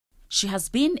She has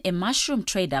been a mushroom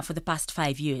trader for the past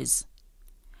 5 years.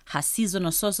 Her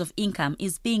seasonal source of income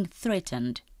is being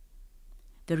threatened.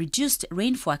 The reduced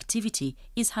rainfall activity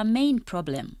is her main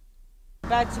problem.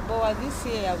 But boa this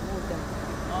year good.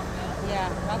 Okay. Yeah,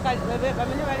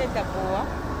 bamene baleta boa.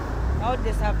 Out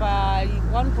the sapa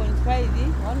 1.5,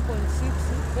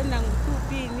 1.6, then 2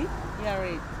 pini ya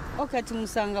rate. Okay,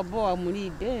 tumusanga boa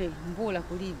mulibe, mbula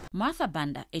kulibe. Martha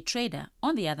Banda, a trader,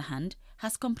 on the other hand,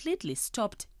 has completely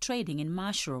stopped trading in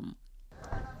mushroom.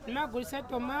 Magulisa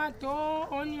tomato,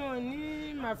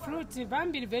 onion, ma fruits,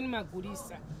 vambiri veni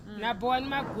magulisa. Na boa ni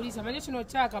magulisa, manje chino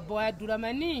chaka boa dura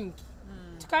maningi.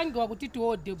 Tikangiwa kuti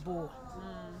tuode boa.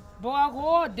 Boa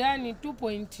kuoda ni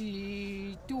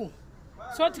 2.2.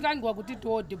 So tikangiwa kuti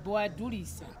tuode boa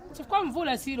dulisa. Chifukwa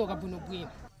mvula siro kabuno bwino.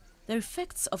 The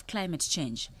effects of climate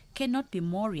change cannot be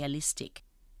more realistic.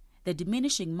 The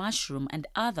diminishing mushroom and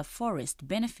other forest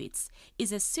benefits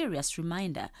is a serious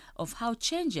reminder of how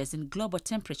changes in global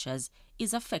temperatures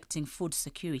is affecting food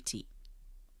security.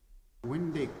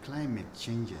 When the climate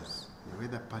changes, the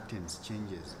weather patterns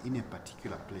changes in a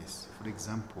particular place. For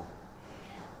example,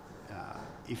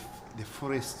 if the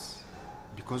forests,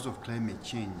 because of climate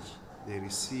change, they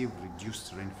receive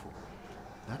reduced rainfall,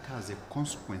 that has a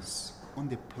consequence on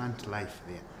the plant life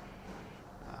there.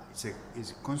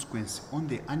 It's a consequence on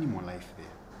the animal life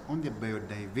there, on the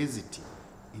biodiversity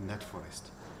in that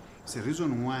forest. It's a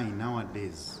reason why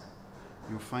nowadays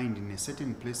you find in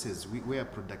certain places where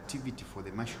productivity for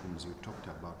the mushrooms you talked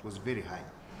about was very high.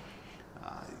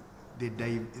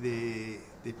 The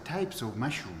types of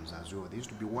mushrooms as well, there used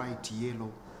to be white,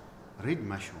 yellow, red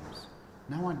mushrooms.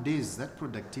 Nowadays that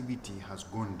productivity has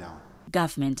gone down.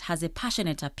 Government has a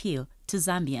passionate appeal to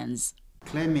Zambians.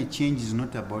 Climate change is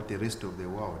not about the rest of the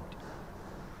world.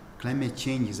 Climate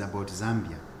change is about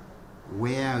Zambia,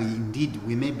 where indeed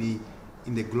we may be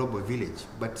in the global village,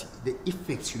 but the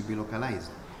effects should be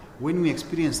localized. When we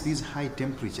experience these high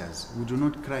temperatures, we do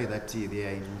not cry that they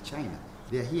are in China.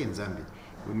 They are here in Zambia.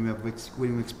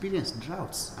 When we experience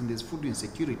droughts and there's food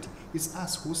insecurity, it's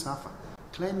us who suffer.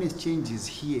 Climate change is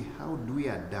here. How do we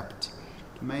adapt?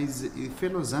 To my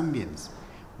fellow Zambians,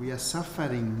 we are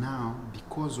suffering now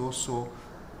because also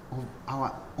of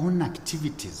our own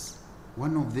activities.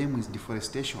 One of them is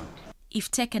deforestation. If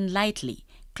taken lightly,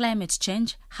 climate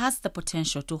change has the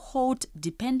potential to halt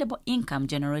dependable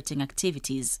income-generating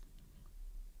activities.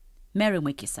 Mary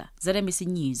Mwiikisa, znbc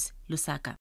News, Lusaka.